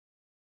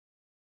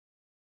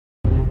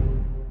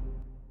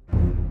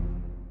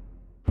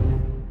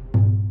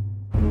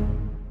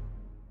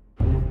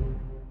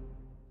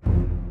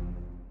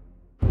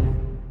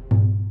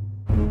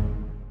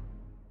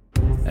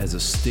As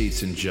it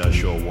states in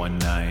Joshua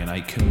 1:9,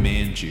 I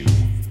command you,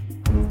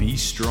 be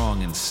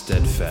strong and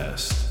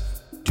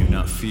steadfast. Do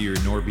not fear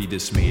nor be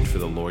dismayed, for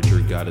the Lord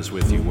your God is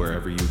with you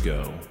wherever you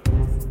go.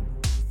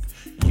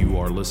 You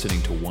are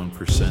listening to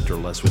 1% or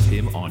Less with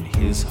Him on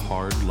His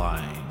Hard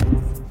Line.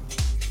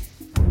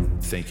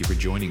 Thank you for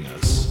joining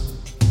us.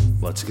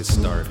 Let's get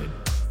started.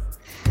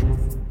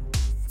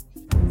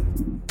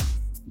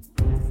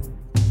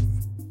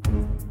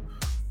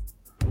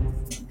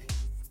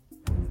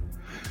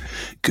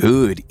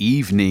 Good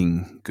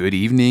evening,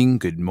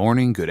 good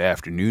morning, good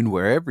afternoon,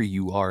 wherever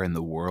you are in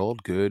the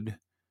world. Good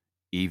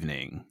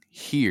evening.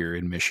 Here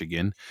in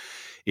Michigan,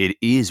 it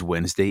is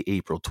Wednesday,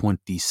 April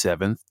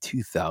 27th,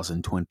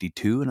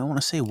 2022, and I want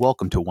to say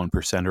welcome to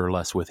 1% or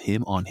Less with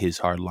Him on His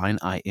Hard Line.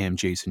 I am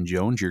Jason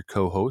Jones, your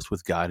co-host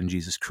with God and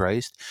Jesus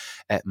Christ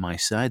at my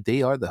side.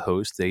 They are the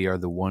hosts. They are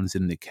the ones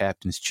in the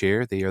captain's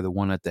chair. They are the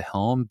one at the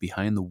helm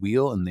behind the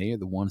wheel, and they are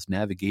the ones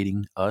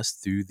navigating us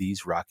through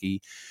these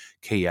rocky,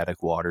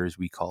 chaotic waters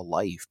we call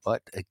life.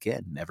 But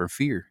again, never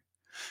fear,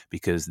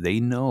 because they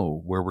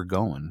know where we're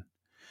going.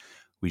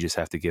 We just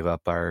have to give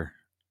up our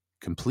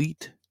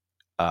complete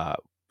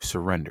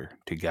surrender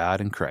to God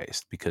and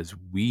Christ, because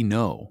we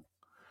know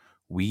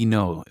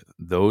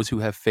those who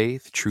have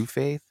faith, true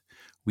faith,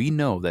 we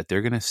know that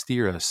they're going to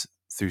steer us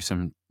through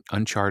some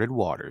uncharted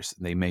waters.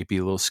 They may be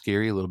a little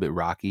scary, a little bit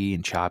rocky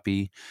and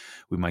choppy.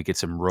 We might get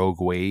some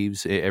rogue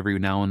waves every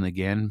now and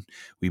again.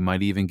 We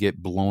might even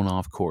get blown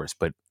off course.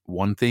 But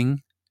one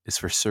thing is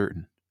for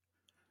certain: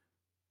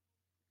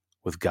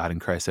 with God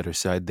and Christ at our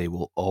side, they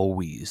will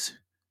always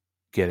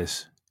get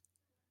us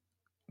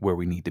where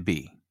we need to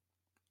be.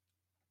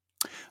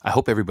 I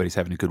hope everybody's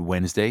having a good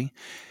Wednesday.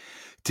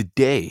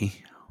 Today,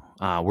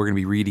 we're going to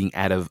be reading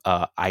out of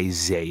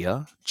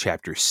Isaiah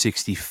chapter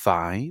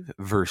 65,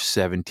 verse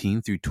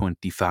 17 through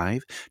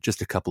 25.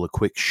 Just a couple of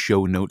quick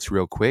show notes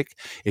real quick.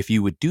 If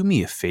you would do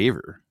me a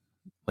favor,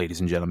 ladies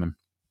and gentlemen,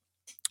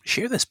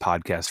 share this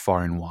podcast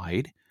far and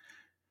wide.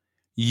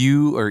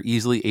 You are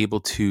easily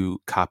able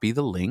to copy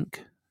the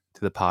link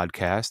to the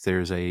podcast.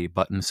 There's a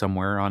button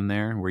somewhere on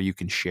there where you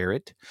can share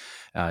it,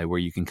 where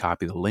you can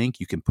copy the link.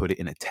 You can put it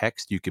in a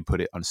text. You can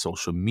put it on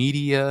social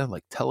media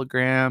like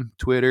Telegram,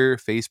 Twitter,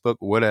 Facebook,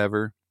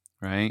 whatever,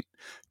 right?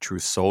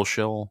 Truth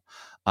Social,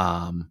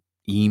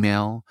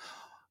 email,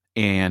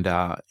 and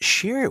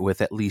share it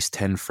with at least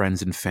 10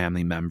 friends and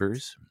family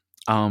members.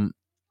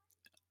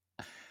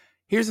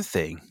 Here's the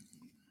thing.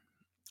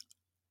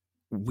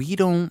 We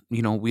don't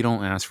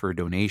ask for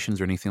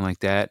donations or anything like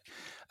that.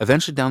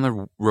 Eventually down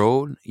the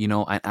road,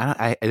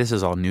 I this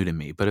is all new to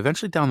me, but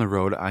eventually down the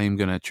road, I am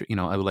going to,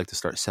 I would like to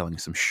start selling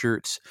some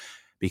shirts,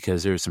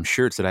 because there's some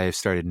shirts that I have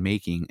started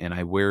making and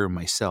I wear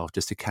myself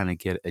just to kind of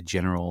get a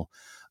general,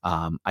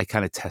 I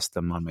kind of test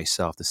them on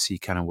myself to see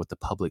kind of what the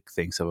public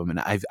thinks of them. And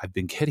I've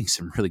been getting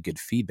some really good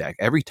feedback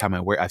every time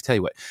I wear. I tell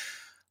you what,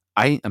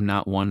 I am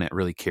not one that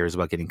really cares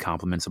about getting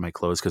compliments on my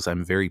clothes, because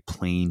I'm very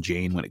plain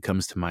Jane when it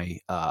comes to my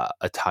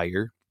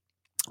attire.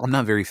 I'm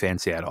not very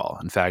fancy at all.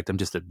 In fact, I'm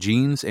just a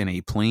jeans and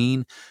a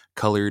plain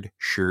colored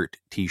shirt,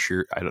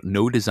 t-shirt.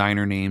 No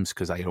designer names,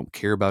 because I don't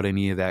care about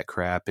any of that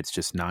crap. It's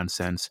just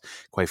nonsense.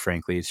 Quite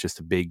frankly, it's just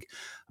a big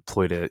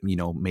ploy to,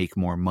 make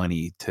more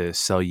money, to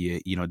sell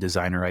you,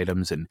 designer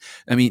items. And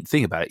I mean,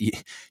 think about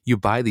it. You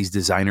buy these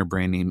designer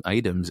brand name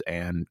items,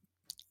 and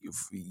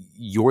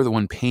you're the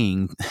one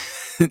paying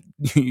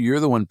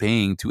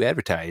to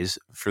advertise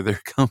for their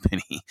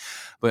company.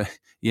 But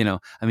you're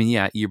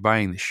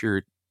buying the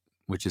shirt,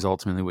 which is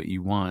ultimately what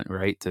you want,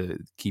 right? To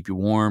keep you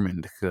warm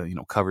and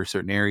cover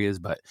certain areas.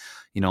 But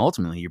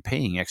ultimately you're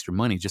paying extra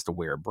money just to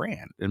wear a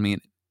brand. I mean,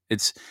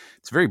 it's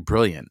very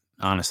brilliant,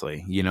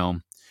 honestly.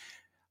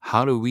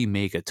 How do we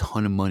make a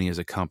ton of money as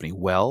a company?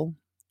 Well,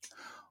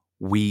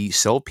 we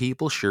sell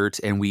people shirts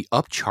and we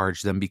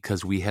upcharge them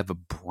because we have a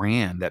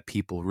brand that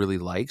people really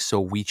like.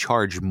 So we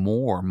charge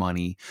more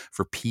money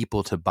for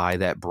people to buy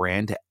that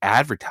brand, to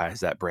advertise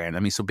that brand. I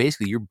mean, so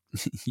basically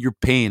you're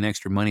paying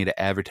extra money to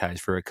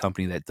advertise for a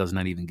company that does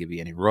not even give you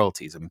any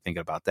royalties. I mean, think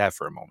about that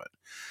for a moment.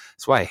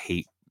 That's why I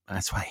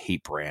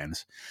hate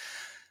brands.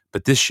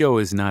 But this show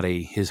is not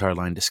a His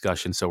Hardline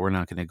discussion, so we're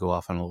not going to go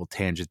off on a little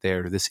tangent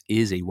there. This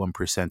is a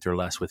 1% or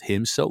Less with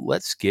Him. So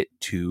let's get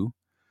to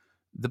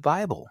the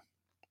Bible.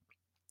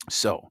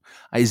 So,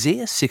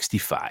 Isaiah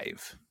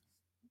 65,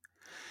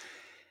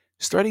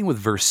 starting with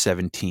verse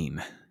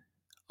 17,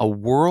 a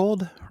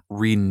world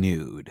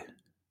renewed.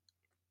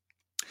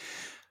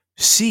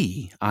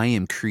 See, I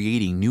am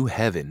creating new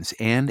heavens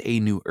and a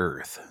new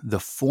earth.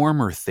 The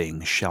former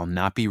things shall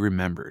not be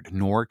remembered,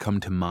 nor come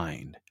to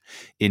mind.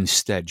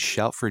 Instead,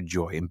 shout for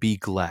joy and be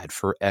glad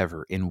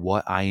forever in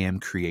what I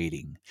am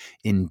creating.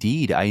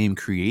 Indeed, I am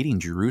creating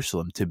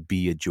Jerusalem to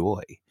be a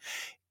joy,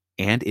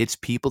 and its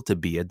people to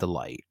be a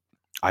delight.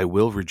 I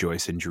will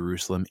rejoice in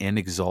Jerusalem and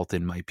exult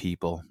in my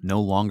people. No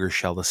longer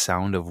shall the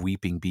sound of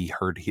weeping be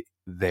heard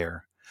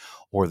there,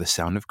 or the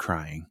sound of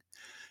crying.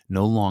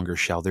 No longer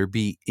shall there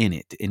be in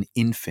it an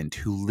infant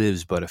who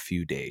lives but a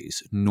few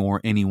days, nor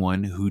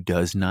anyone who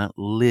does not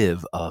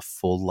live a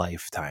full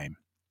lifetime.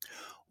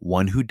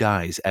 One who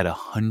dies at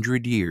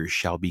 100 years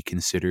shall be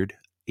considered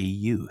a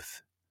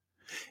youth,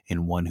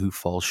 and one who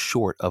falls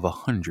short of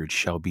 100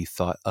 shall be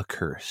thought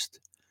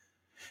accursed.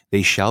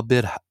 They shall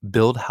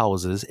build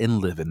houses and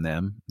live in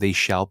them. They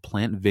shall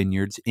plant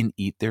vineyards and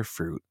eat their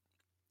fruit.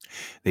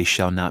 They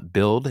shall not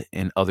build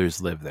and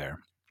others live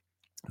there.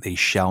 They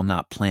shall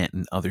not plant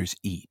and others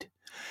eat.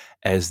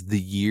 As the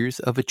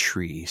years of a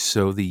tree,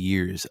 so the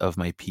years of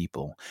my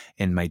people,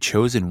 and my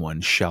chosen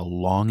ones shall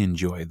long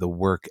enjoy the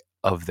work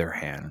of their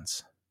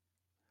hands.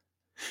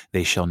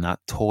 They shall not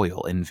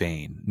toil in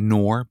vain,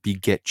 nor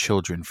beget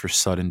children for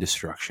sudden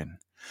destruction.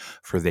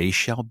 For they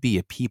shall be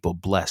a people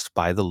blessed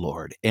by the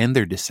Lord, and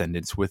their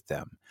descendants with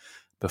them.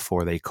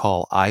 Before they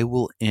call, I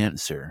will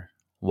answer.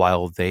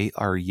 While they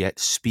are yet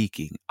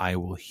speaking, I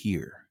will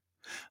hear.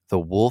 The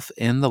wolf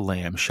and the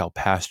lamb shall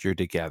pasture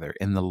together,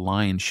 and the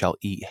lion shall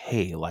eat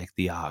hay like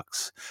the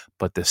ox,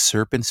 but the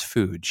serpent's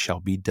food shall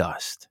be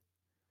dust.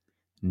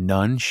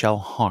 None shall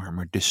harm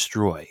or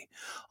destroy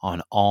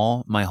on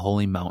all my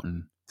holy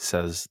mountain,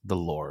 says the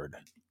Lord.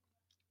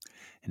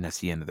 And that's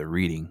the end of the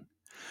reading.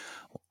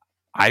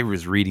 I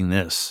was reading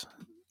this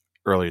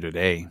earlier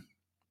today,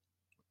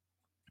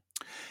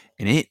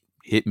 and it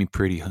hit me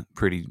pretty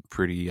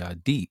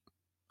deep.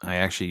 I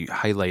actually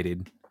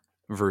highlighted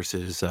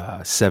verses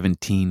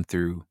 17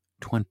 through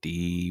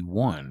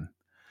 21.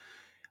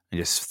 I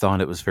just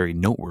thought it was very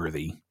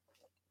noteworthy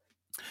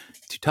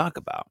to talk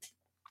about.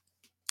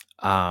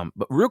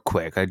 But real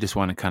quick, I just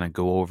want to kind of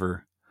go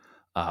over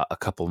a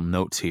couple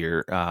notes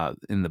here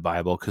in the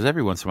Bible, because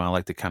every once in a while I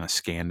like to kind of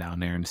scan down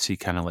there and see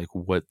kind of like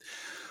what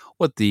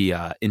the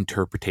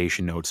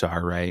interpretation notes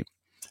are, right?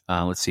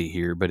 Let's see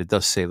here, but it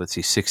does say,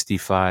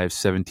 65,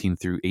 17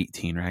 through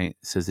 18, right? It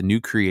says the new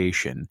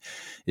creation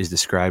is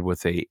described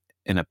with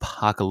an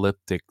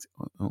apocalyptic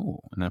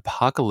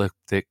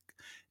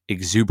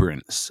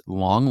exuberance,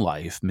 long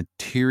life,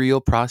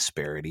 material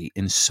prosperity,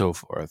 and so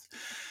forth.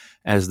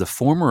 As the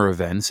former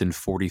events in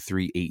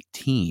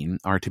 43:18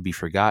 are to be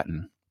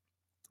forgotten,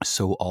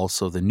 so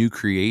also the new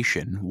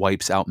creation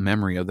wipes out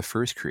memory of the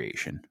first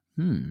creation.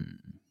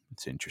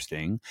 It's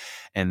interesting.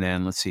 And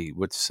then let's see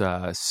what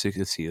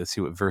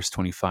verse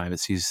 25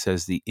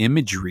 says. The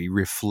imagery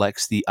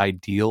reflects the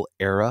ideal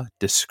era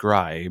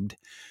described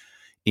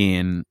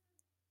in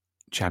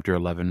chapter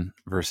 11,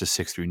 verses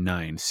 6 through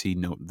 9. See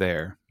note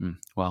there.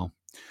 Well,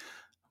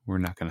 we're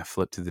not going to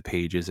flip through the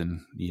pages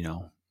and,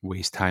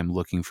 waste time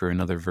looking for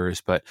another verse,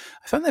 but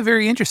I found that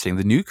very interesting.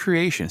 The new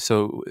creation.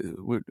 So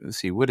let's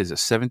see, what is it?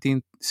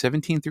 17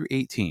 through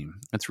 18.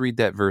 Let's read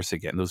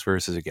those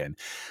verses again.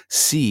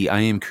 See,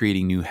 I am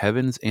creating new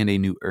heavens and a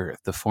new earth.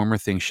 The former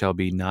things shall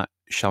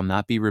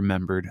not be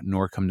remembered,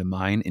 nor come to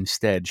mind.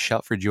 Instead,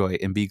 shout for joy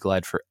and be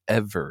glad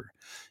forever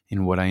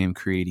in what I am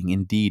creating.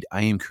 Indeed,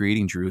 I am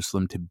creating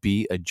Jerusalem to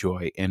be a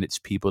joy and its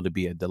people to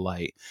be a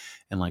delight.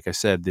 And like I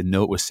said, the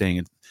note was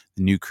saying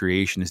the new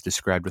creation is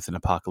described with an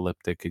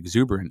apocalyptic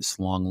exuberance,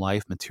 long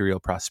life, material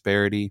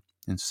prosperity,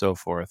 and so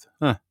forth.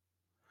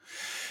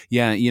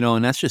 Yeah,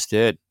 and that's just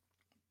it.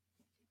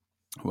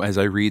 As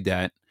I read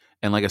that,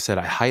 and like I said,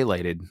 I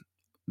highlighted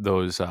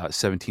those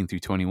 17 through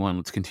 21.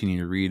 Let's continue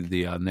to read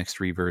the next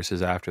three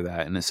verses after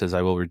that. And it says,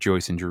 I will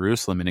rejoice in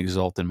Jerusalem and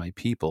exult in my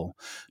people.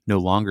 No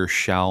longer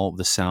shall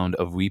the sound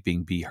of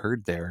weeping be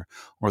heard there,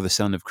 or the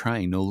sound of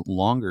crying. No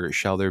longer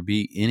shall there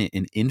be in it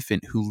an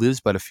infant who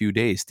lives but a few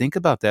days. Think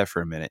about that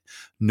for a minute.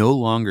 No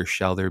longer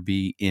shall there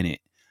be in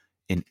it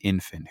an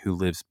infant who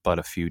lives but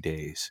a few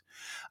days.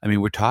 I mean,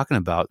 we're talking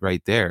about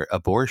right there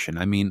abortion.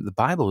 I mean, the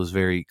Bible is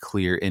very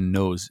clear and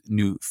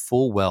knew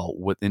full well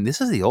and this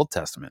is the Old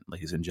Testament,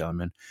 ladies and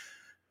gentlemen.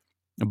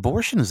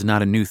 Abortion is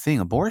not a new thing.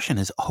 Abortion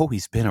has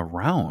always been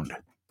around.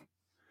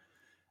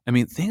 I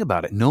mean, think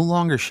about it. No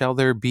longer shall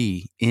there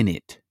be in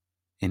it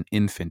an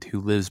infant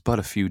who lives but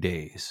a few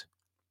days.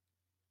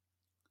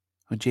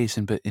 Well,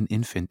 Jason, but an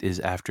infant is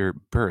after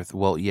birth.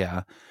 Well,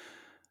 yeah.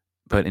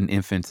 But an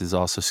infant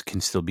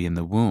can still be in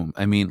the womb.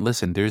 I mean,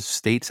 listen, there's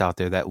states out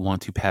there that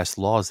want to pass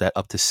laws that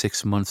up to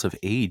 6 months of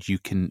age, you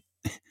can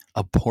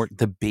abort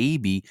the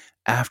baby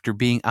after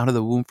being out of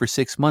the womb for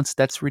 6 months.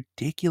 That's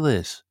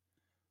ridiculous.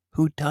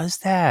 Who does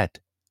that?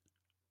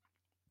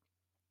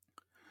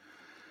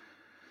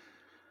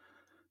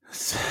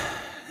 It's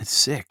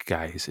sick,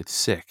 guys. It's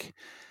sick. It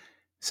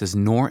says,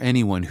 nor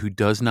anyone who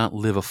does not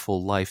live a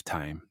full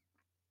lifetime.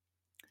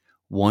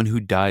 One who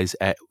dies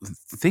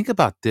think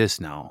about this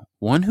now.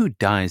 One who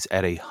dies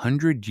at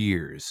 100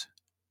 years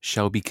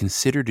shall be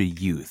considered a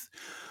youth.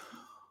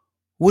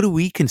 What do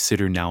we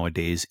consider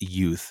nowadays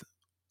youth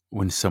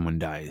when someone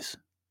dies?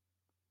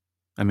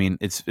 I mean,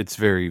 it's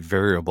very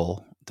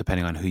variable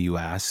depending on who you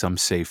ask. Some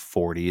say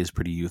 40 is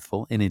pretty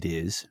youthful, and it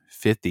is.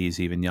 50 is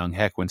even young.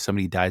 Heck, when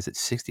somebody dies at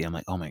 60, I'm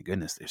like, oh my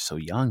goodness, they're so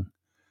young.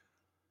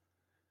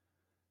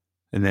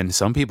 And then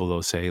some people,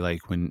 they'll say,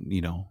 like, when,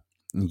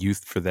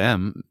 youth for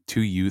them,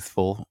 too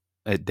youthful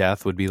at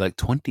death would be like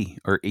 20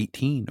 or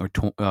 18 or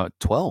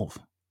 12.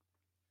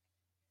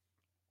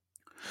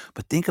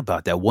 But think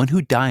about that. One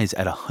who dies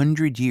at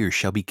 100 years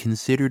shall be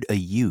considered a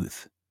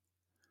youth.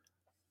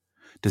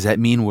 Does that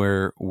mean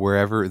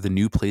wherever the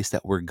new place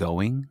that we're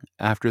going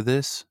after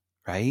this,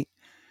 right?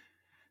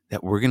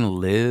 That we're going to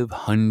live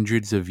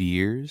hundreds of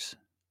years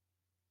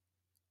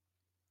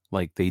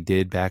like they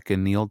did back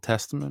in the Old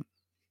Testament?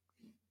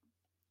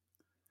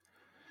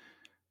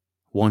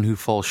 One who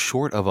falls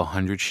short of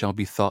 100 shall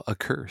be thought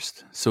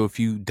accursed. So if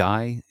you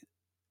die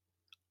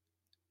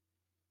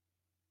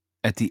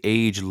at the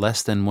age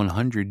less than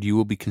 100, you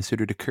will be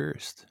considered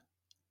accursed.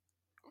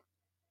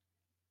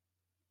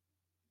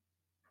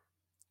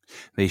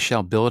 They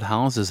shall build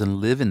houses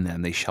and live in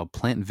them. They shall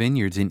plant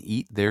vineyards and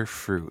eat their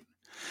fruit.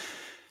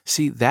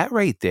 See, that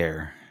right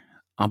there,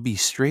 I'll be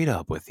straight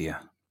up with you.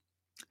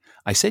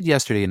 I said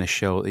yesterday in a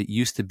show, it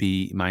used to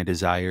be my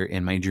desire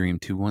and my dream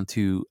to want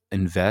to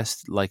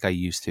invest like I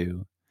used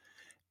to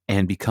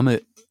and become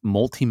a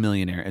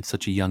multimillionaire at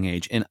such a young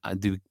age. And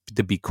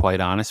to be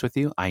quite honest with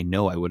you, I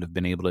know I would have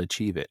been able to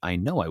achieve it. I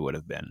know I would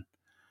have been,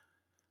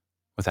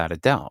 without a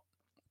doubt,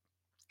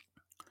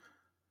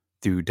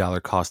 through dollar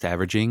cost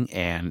averaging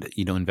and,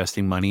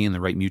 investing money in the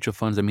right mutual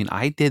funds. I mean,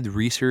 I did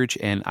research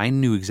and I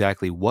knew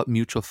exactly what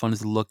mutual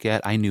funds to look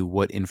at. I knew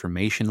what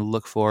information to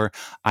look for.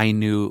 I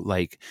knew,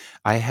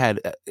 I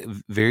had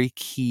very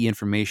key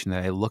information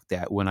that I looked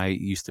at when I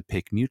used to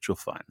pick mutual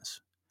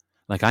funds.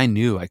 Like, I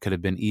knew I could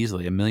have been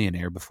easily a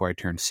millionaire before I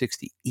turned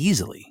 60,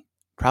 easily,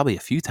 probably a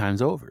few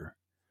times over.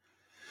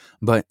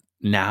 But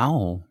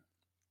now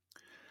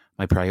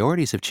my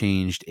priorities have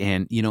changed,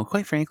 and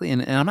quite frankly,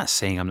 and I'm not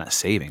saying I'm not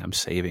saving, I'm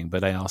saving,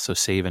 but I also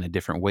save in a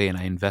different way and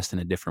I invest in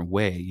a different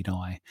way.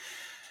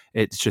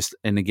 It's just,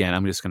 and again,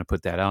 I'm just going to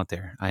put that out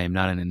there. I am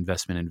not an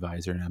investment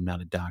advisor and I'm not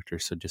a doctor,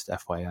 so just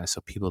FYI,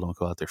 so people don't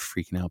go out there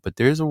freaking out. But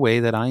there's a way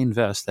that I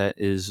invest that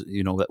is,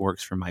 that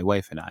works for my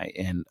wife and I,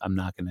 and I'm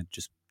not going to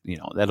just,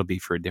 that'll be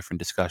for a different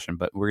discussion,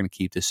 but we're going to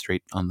keep this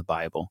straight on the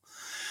Bible.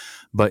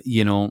 But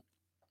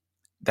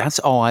that's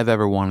all I've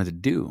ever wanted to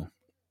do.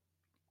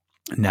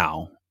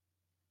 Now,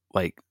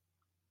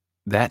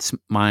 that's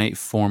my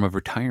form of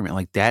retirement.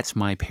 Like, that's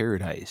my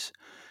paradise,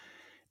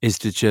 is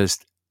to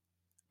just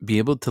be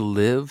able to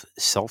live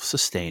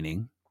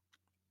self-sustaining,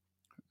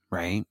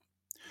 right?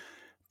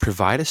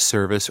 Provide a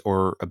service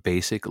or a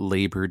basic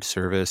labored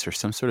service or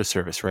some sort of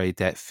service, right?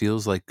 That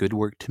feels like good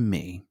work to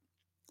me,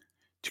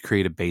 to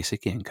create a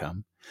basic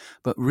income.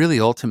 But really,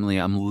 ultimately,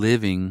 I'm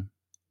living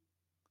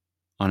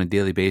on a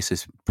daily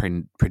basis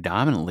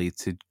predominantly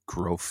to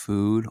grow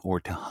food or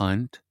to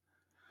hunt,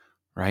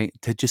 right?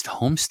 To just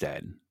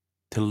homestead,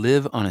 to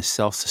live on a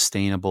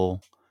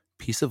self-sustainable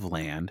piece of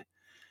land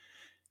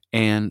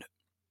and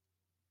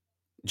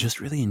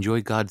just really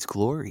enjoy God's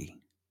glory,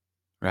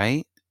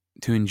 right?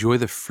 To enjoy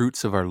the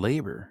fruits of our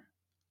labor.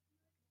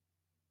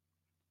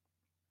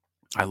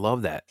 I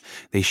love that.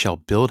 They shall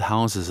build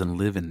houses and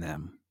live in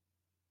them.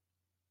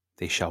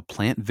 They shall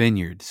plant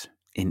vineyards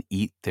and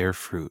eat their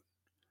fruit.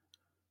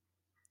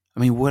 I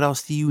mean, what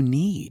else do you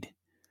need?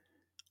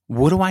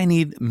 What do I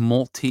need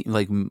millions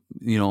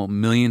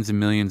and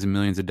millions and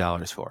millions of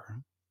dollars for?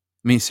 I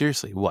mean,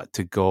 seriously, what?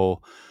 To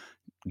go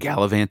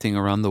gallivanting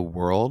around the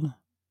world?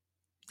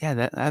 Yeah,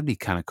 that'd be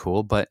kind of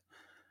cool. But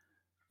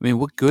I mean,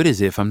 what good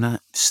is it if I'm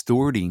not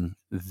stewarding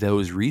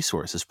those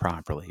resources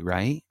properly,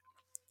 right?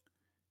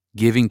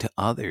 Giving to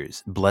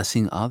others,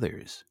 blessing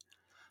others.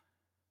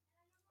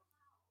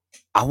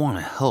 I want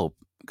to help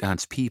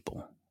God's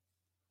people.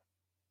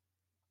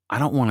 I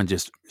don't want to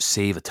just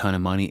save a ton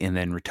of money and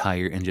then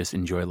retire and just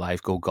enjoy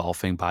life, go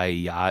golfing, buy a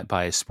yacht,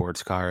 buy a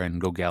sports car, and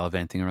go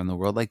gallivanting around the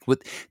world. Like,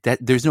 what that,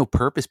 there's no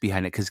purpose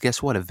behind it. Because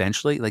guess what?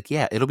 Eventually,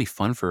 yeah, it'll be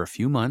fun for a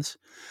few months,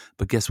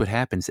 but guess what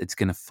happens? It's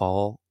going to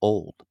fall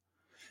old.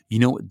 You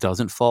know what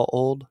doesn't fall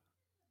old?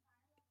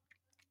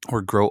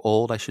 Or grow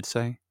old, I should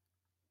say?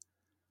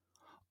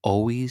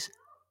 Always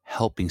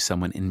helping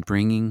someone and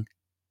bringing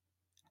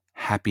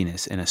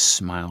happiness and a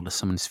smile to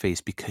someone's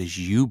face because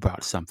you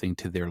brought something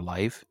to their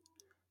life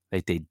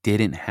that they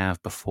didn't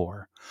have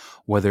before.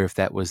 Whether if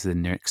that was the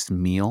next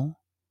meal,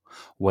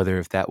 whether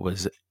if that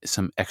was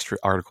some extra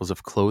articles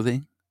of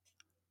clothing,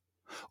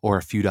 or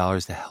a few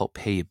dollars to help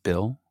pay a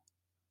bill,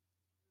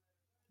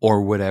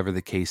 or whatever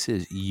the case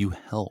is, you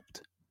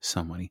helped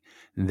somebody.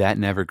 That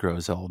never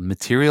grows old.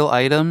 Material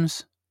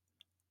items,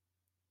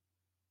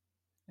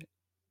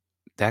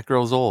 that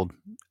grows old.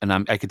 And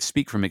I could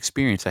speak from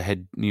experience. I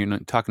had,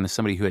 talking to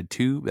somebody who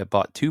that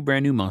bought two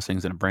brand new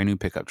Mustangs and a brand new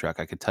pickup truck.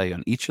 I could tell you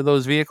on each of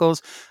those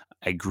vehicles,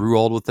 I grew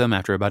old with them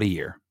after about a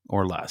year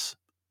or less.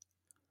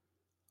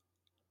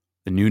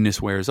 The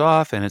newness wears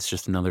off and it's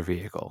just another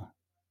vehicle.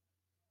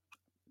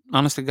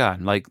 Honest to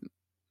God,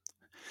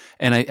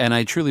 and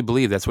I truly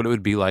believe that's what it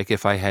would be like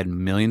if I had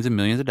millions and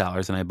millions of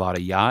dollars and I bought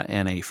a yacht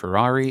and a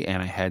Ferrari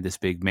and I had this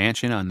big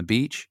mansion on the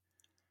beach.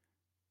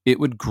 It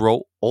would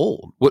grow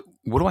old. What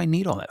do I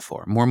need all that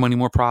for? More money,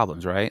 more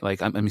problems, right?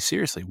 I mean,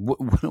 seriously,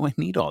 what do I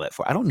need all that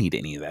for? I don't need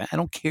any of that. I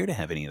don't care to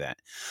have any of that.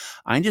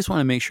 I just want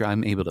to make sure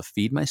I'm able to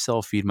feed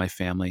myself, feed my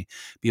family,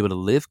 be able to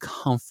live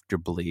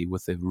comfortably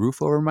with a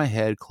roof over my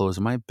head, clothes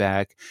on my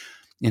back,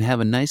 and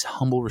have a nice,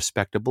 humble,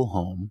 respectable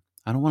home.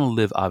 I don't want to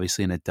live,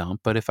 obviously, in a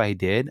dump, but if I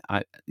did,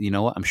 you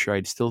know what? I'm sure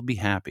I'd still be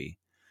happy.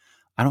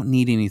 I don't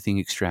need anything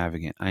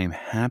extravagant. I am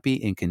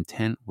happy and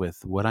content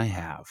with what I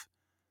have.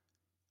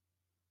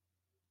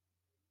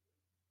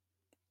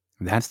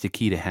 That's the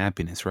key to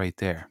happiness right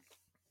there.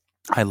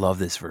 I love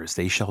this verse.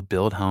 They shall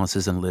build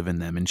houses and live in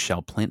them, and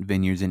shall plant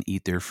vineyards and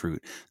eat their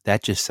fruit.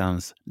 That just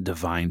sounds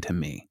divine to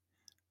me.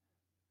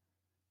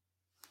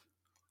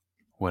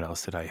 What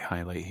else did I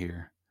highlight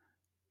here?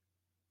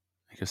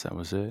 I guess that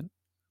was it.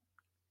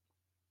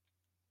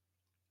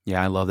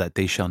 Yeah, I love that.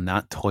 They shall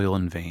not toil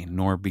in vain,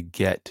 nor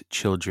beget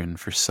children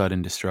for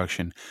sudden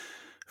destruction,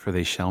 for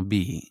they shall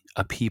be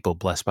a people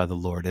blessed by the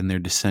Lord, and their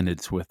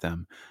descendants with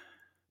them.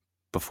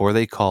 Before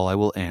they call, I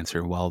will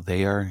answer. While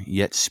they are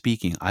yet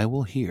speaking, I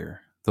will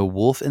hear. The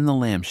wolf and the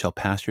lamb shall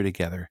pasture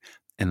together,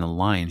 and the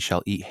lion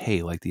shall eat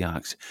hay like the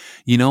ox.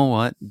 You know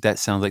what that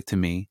sounds like to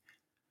me?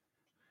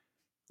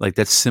 Like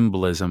that's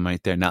symbolism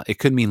right there. Now, it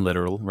could mean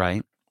literal,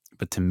 right?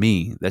 But to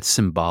me, that's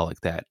symbolic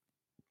that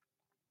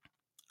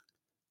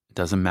it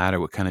doesn't matter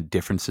what kind of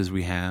differences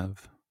we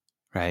have,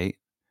 right?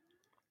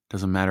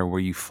 Doesn't matter where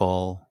you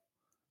fall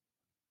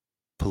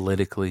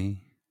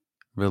politically,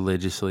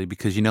 religiously,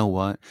 because you know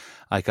what?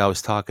 Like I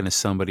was talking to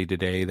somebody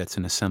today that's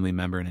an assembly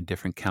member in a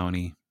different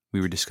county.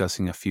 We were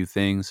discussing a few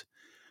things,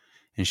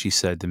 and she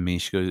said to me,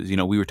 she goes,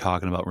 we were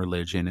talking about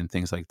religion and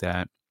things like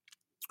that.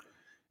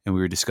 And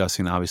we were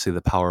discussing obviously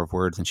the power of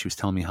words, and she was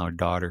telling me how her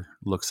daughter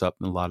looks up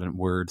a lot of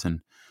words,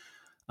 and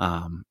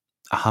I'll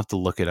have to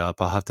look it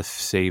up. I'll have to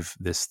save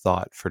this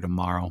thought for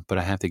tomorrow, but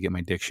I have to get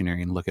my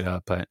dictionary and look it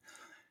up. But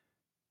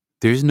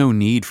there's no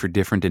need for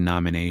different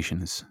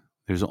denominations.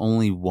 There's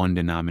only one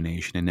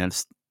denomination, and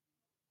that's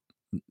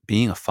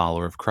being a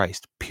follower of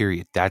Christ,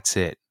 period. That's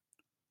it.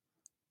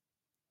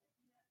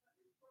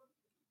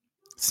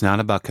 It's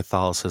not about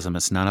Catholicism.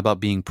 It's not about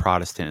being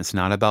Protestant. It's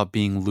not about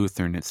being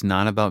Lutheran. It's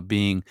not about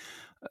being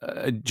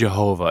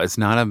Jehovah. It's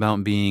not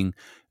about being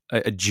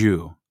a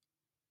Jew,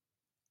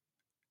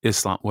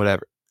 Islam,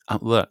 whatever.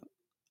 Look,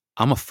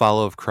 I'm a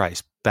follower of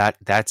Christ.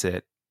 That's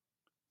it.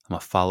 I'm a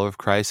follower of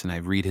Christ, and I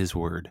read his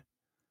word.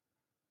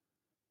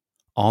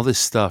 All this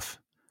stuff,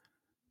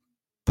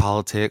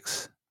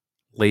 politics,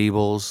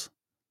 labels,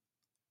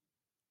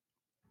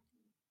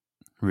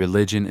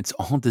 religion, it's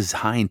all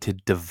designed to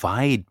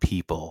divide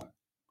people.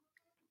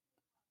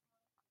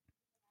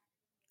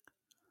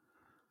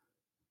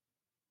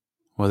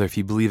 Whether if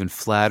you believe in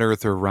flat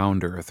earth or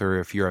round earth, or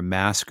if you're a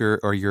masker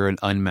or you're an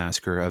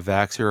unmasker, a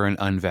vaxxer or an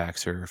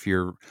unvaxxer, if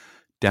you're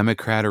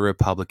Democrat or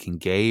Republican,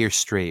 gay or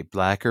straight,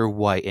 black or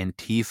white,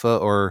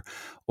 Antifa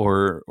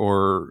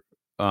or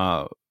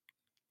a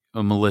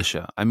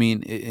militia. I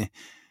mean,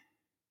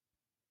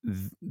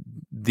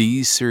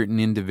 these certain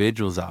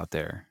individuals out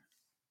there,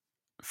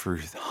 for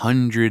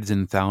hundreds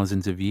and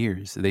thousands of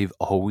years, they've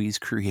always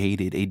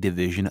created a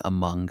division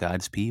among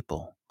God's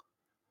people.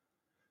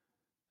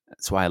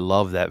 That's why I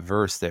love that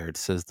verse there. It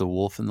says, the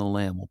wolf and the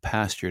lamb will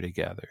pasture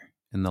together,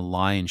 and the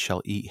lion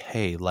shall eat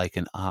hay like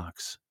an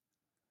ox.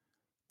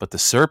 But the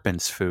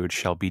serpent's food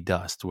shall be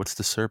dust. What's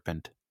the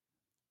serpent?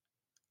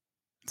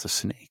 It's a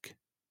snake.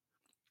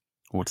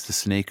 What's the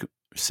snake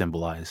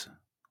symbolize?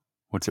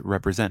 What's it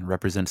represent? It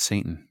represents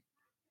Satan.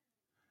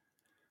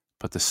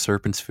 But the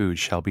serpent's food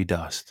shall be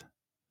dust.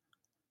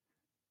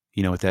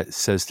 You know what that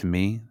says to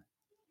me?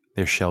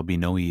 There shall be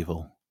no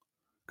evil,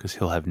 because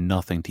he'll have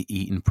nothing to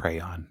eat and prey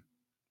on.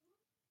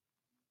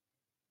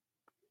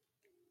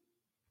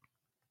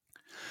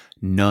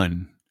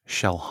 None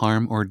shall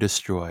harm or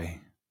destroy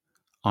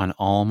on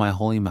all my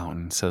holy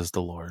mountain, says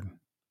the Lord.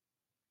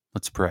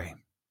 Let's pray.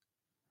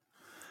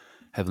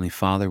 Heavenly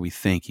Father, we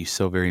thank you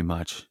so very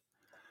much.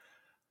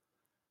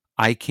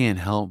 I can't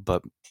help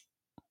but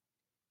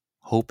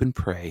hope and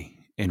pray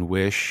and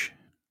wish,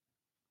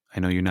 I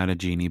know you're not a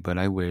genie, but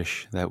I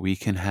wish that we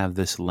can have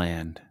this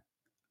land,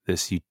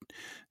 this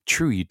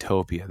true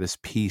utopia, this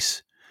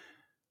peace,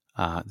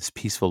 this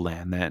peaceful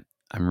land that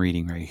I'm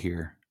reading right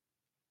here,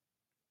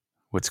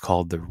 what's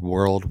called the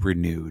world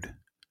renewed.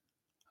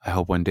 I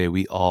hope one day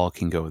we all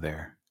can go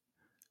there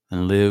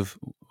and live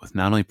with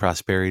not only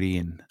prosperity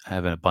and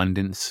have an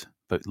abundance,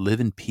 but live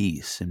in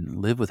peace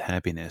and live with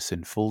happiness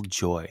and full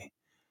joy.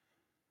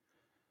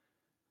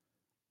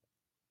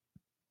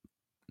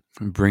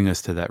 And bring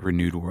us to that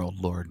renewed world,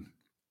 Lord.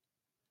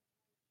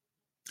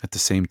 At the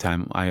same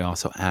time, I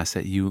also ask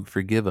that you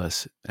forgive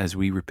us as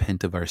we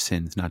repent of our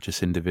sins, not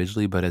just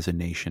individually, but as a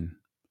nation,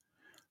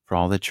 for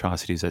all the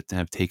atrocities that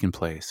have taken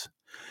place.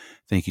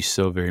 Thank you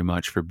so very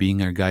much for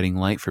being our guiding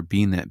light, for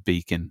being that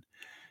beacon.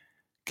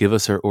 Give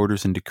us our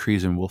orders and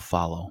decrees, and we'll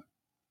follow.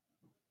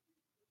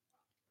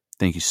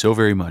 Thank you so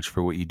very much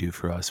for what you do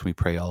for us. We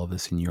pray all of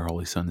this in your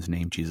Holy Son's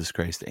name, Jesus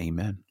Christ.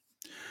 Amen.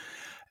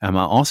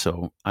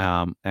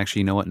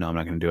 Actually, you know what? No, I'm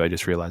not going to do it. I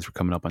just realized we're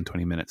coming up on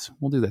 20 minutes.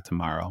 We'll do that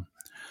tomorrow.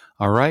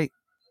 All right.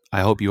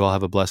 I hope you all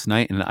have a blessed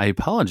night. And I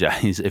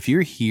apologize if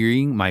you're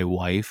hearing my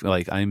wife,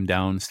 like I'm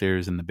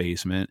downstairs in the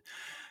basement,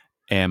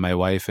 and my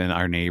wife and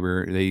our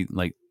neighbor,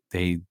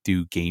 they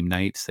do game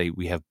nights.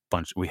 We have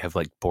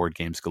like board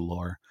games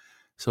galore.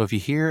 So if you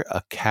hear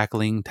a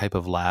cackling type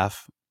of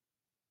laugh,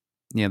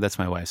 yeah, that's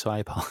my wife. So I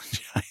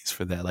apologize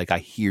for that. Like I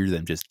hear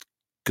them just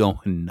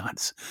going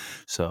nuts.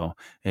 So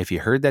if you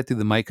heard that through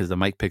the mic, because the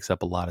mic picks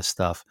up a lot of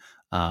stuff,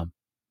 that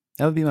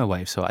would be my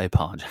wife. So I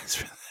apologize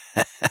for that.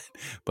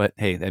 But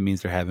hey, that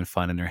means they're having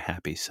fun and they're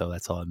happy. So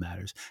that's all that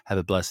matters. Have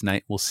a blessed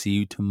night. We'll see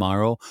you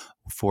tomorrow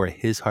for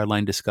his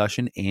hardline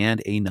discussion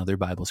and another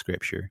Bible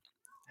scripture.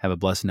 Have a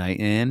blessed night,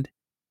 and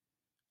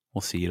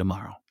we'll see you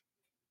tomorrow.